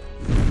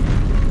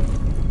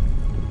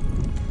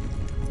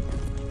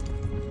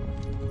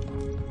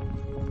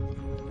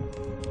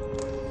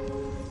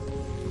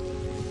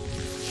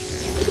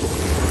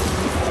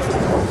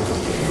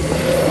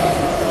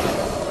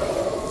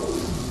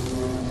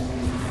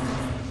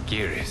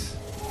 Geras,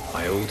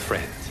 my old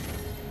friend.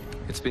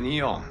 It's been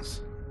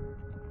eons.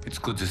 It's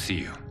good to see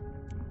you.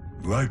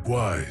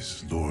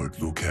 Likewise, Lord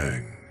Liu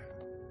Kang.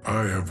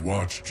 I have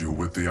watched you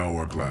with the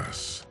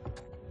Hourglass.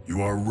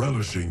 You are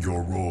relishing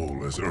your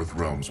role as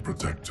Earthrealm's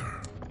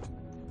protector.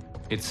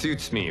 It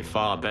suits me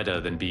far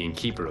better than being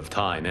Keeper of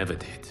Time ever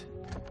did.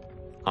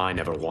 I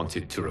never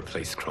wanted to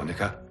replace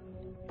Chronica.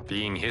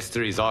 Being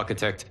history's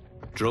architect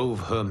drove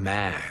her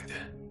mad.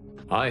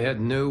 I had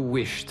no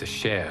wish to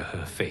share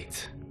her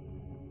fate.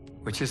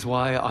 Which is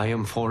why I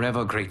am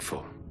forever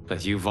grateful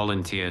that you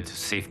volunteered to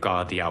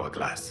safeguard the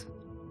Hourglass.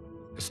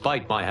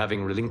 Despite my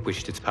having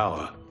relinquished its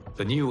power,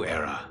 the new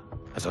era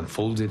has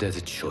unfolded as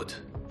it should.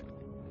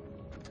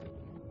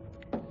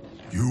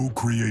 You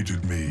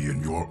created me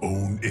in your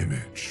own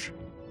image.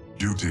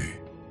 Duty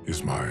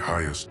is my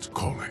highest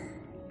calling.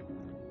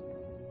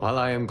 While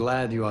I am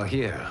glad you are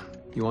here,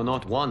 you are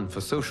not one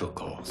for social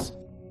calls.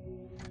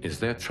 Is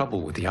there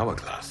trouble with the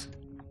Hourglass?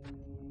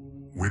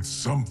 With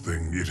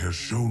something it has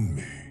shown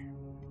me.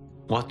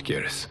 What,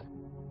 Geras?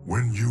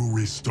 When you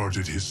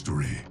restarted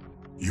history,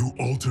 you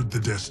altered the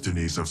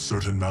destinies of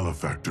certain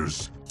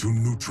malefactors to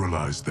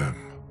neutralize them.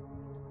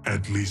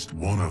 At least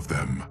one of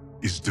them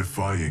is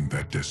defying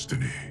that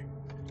destiny.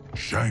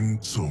 Shang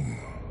Tsung.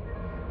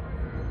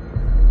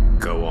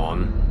 Go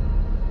on.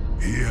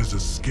 He has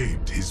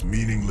escaped his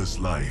meaningless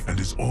life and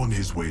is on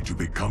his way to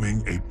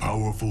becoming a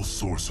powerful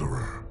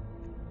sorcerer.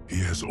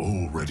 He has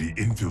already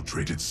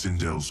infiltrated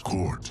Sindel's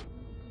court.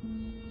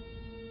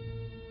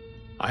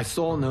 I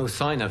saw no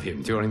sign of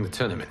him during the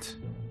tournament.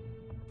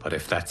 But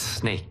if that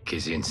snake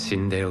is in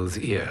Sindel's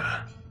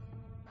ear...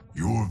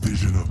 Your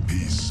vision of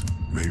peace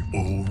may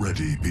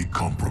already be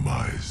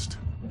compromised.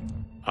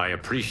 I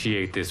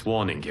appreciate this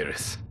warning,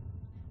 Geras.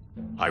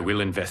 I will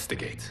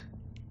investigate.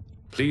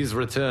 Please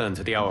return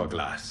to the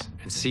Hourglass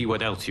and see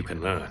what else you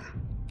can learn.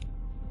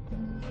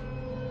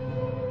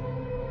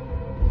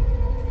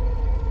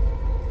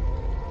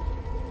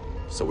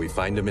 So we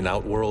find him in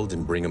Outworld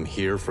and bring him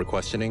here for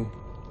questioning?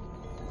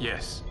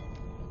 Yes.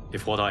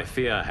 If what I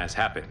fear has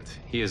happened,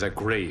 he is a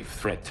grave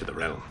threat to the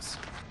realms.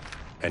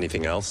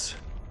 Anything else?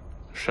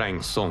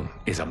 Shang Tsung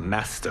is a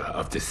master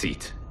of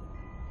deceit.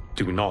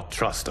 Do not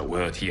trust a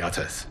word he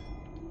utters.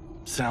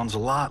 Sounds a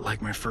lot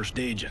like my first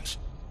agents.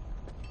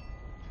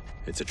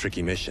 It's a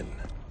tricky mission.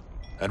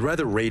 I'd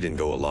rather Raiden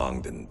go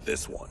along than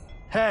this one.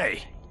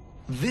 Hey,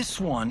 this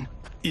one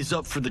is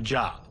up for the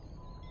job.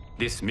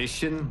 This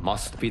mission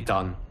must be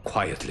done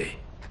quietly.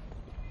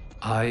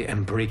 I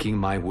am breaking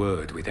my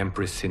word with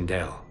Empress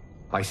Sindel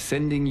by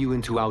sending you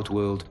into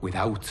Outworld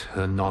without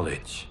her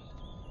knowledge.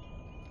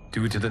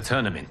 Due to the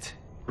tournament,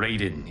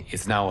 Raiden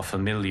is now a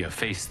familiar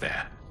face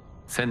there.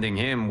 Sending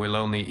him will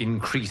only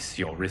increase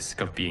your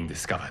risk of being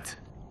discovered.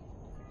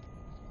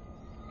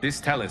 This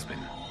talisman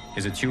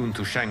is attuned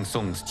to Shang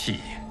Tsung's qi.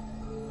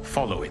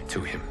 Follow it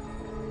to him.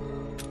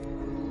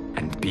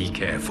 And be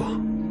careful.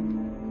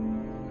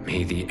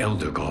 May the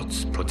Elder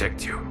Gods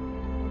protect you.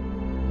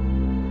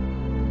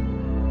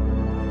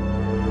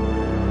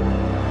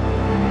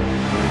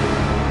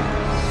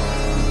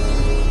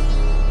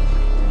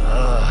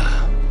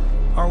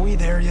 Are we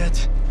there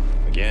yet?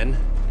 Again?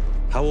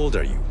 How old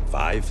are you?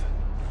 5?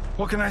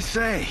 What can I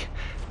say?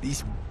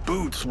 These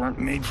boots weren't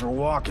made for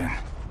walking.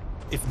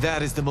 If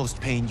that is the most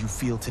pain you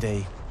feel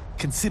today,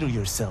 consider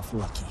yourself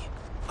lucky.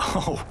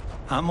 Oh,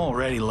 I'm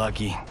already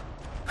lucky.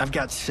 I've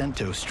got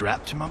Sento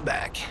strapped to my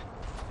back.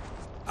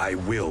 I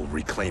will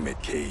reclaim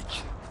it,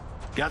 Cage.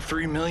 Got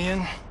 3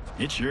 million?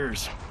 It's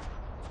yours.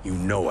 You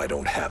know I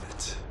don't have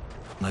it.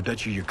 I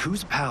bet your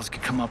Yakuza pals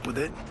could come up with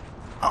it.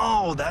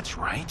 Oh, that's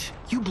right.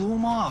 You blew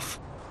them off.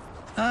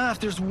 If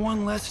there's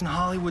one lesson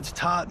Hollywood's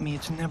taught me,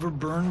 it's never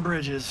burn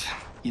bridges.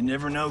 You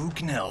never know who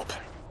can help.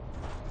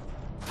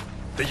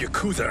 The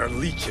Yakuza are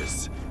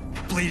leeches,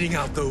 bleeding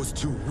out those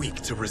too weak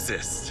to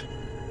resist.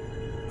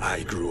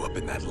 I grew up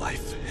in that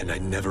life, and I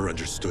never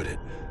understood it.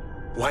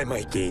 Why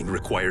my gain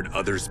required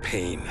others'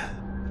 pain.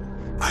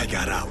 I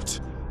got out.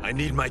 I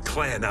need my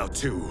clan out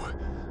too.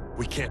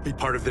 We can't be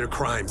part of their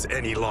crimes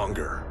any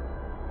longer.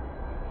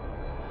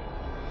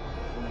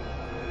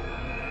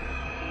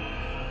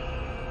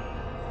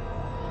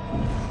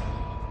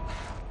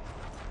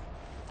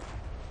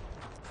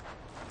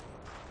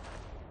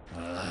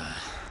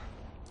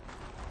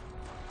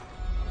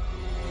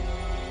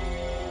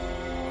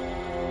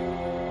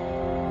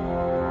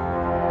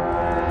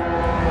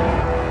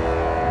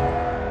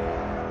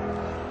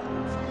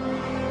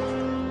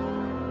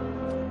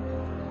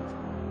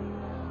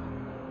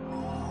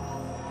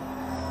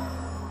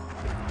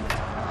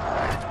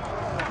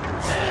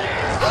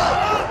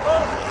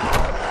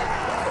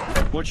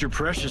 What's your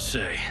precious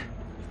say?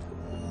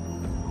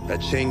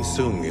 That Shang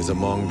Tsung is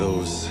among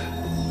those...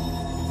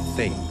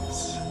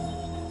 things.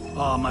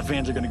 Oh, my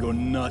fans are gonna go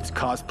nuts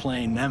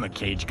cosplaying them a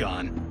cage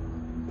gun.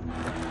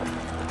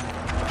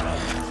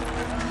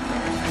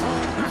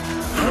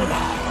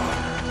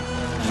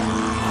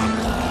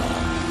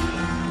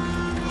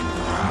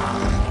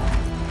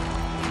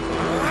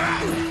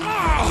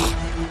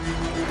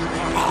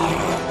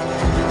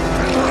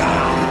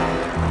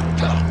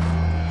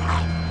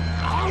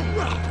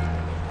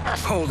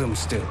 Hold him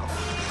still.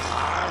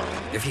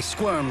 If he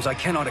squirms, I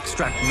cannot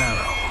extract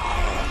marrow.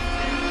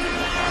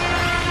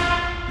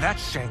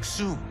 That's Shang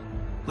Tsung.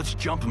 Let's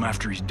jump him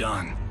after he's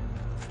done.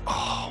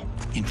 Oh,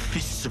 in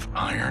Fists of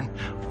Iron,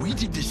 we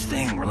did this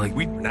thing where like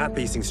We're not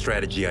basing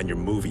strategy on your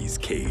movies,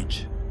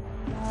 Cage.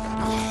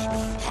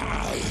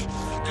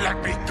 Let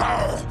me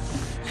go!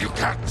 You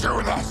can't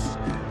do this!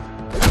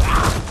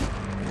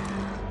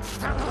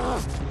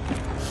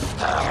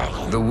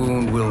 The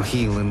wound will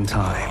heal in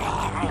time.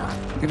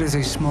 It is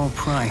a small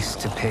price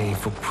to pay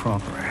for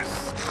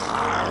progress.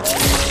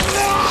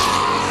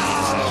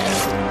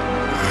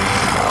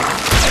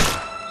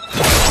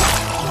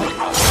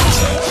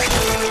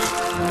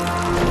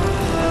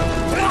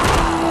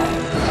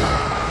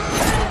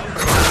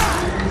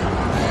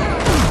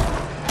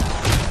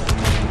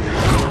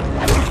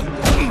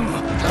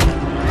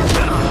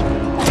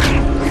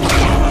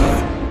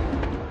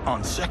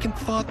 On second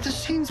thought, this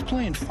scene's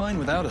playing fine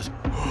without us.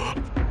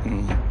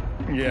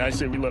 Yeah, I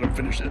say we let him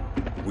finish it.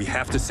 We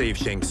have to save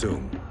Shang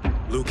Tsung.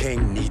 Liu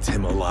Kang needs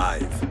him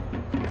alive.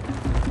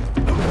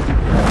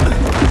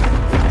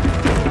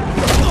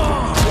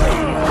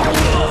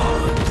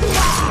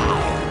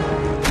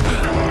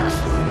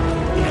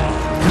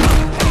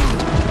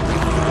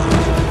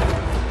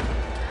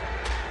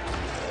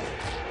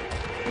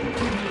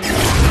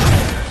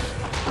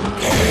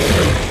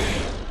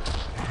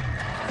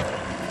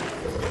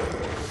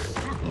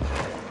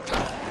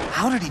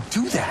 How did he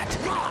do that?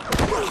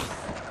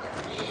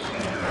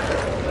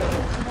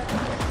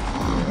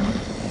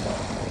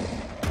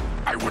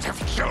 I would have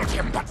killed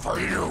him but for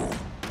you.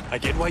 I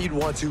get why you'd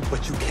want to,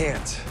 but you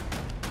can't.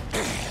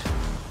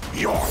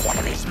 You're one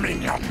of his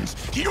minions.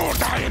 You'll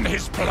die in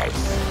his place.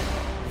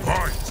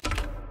 Fine.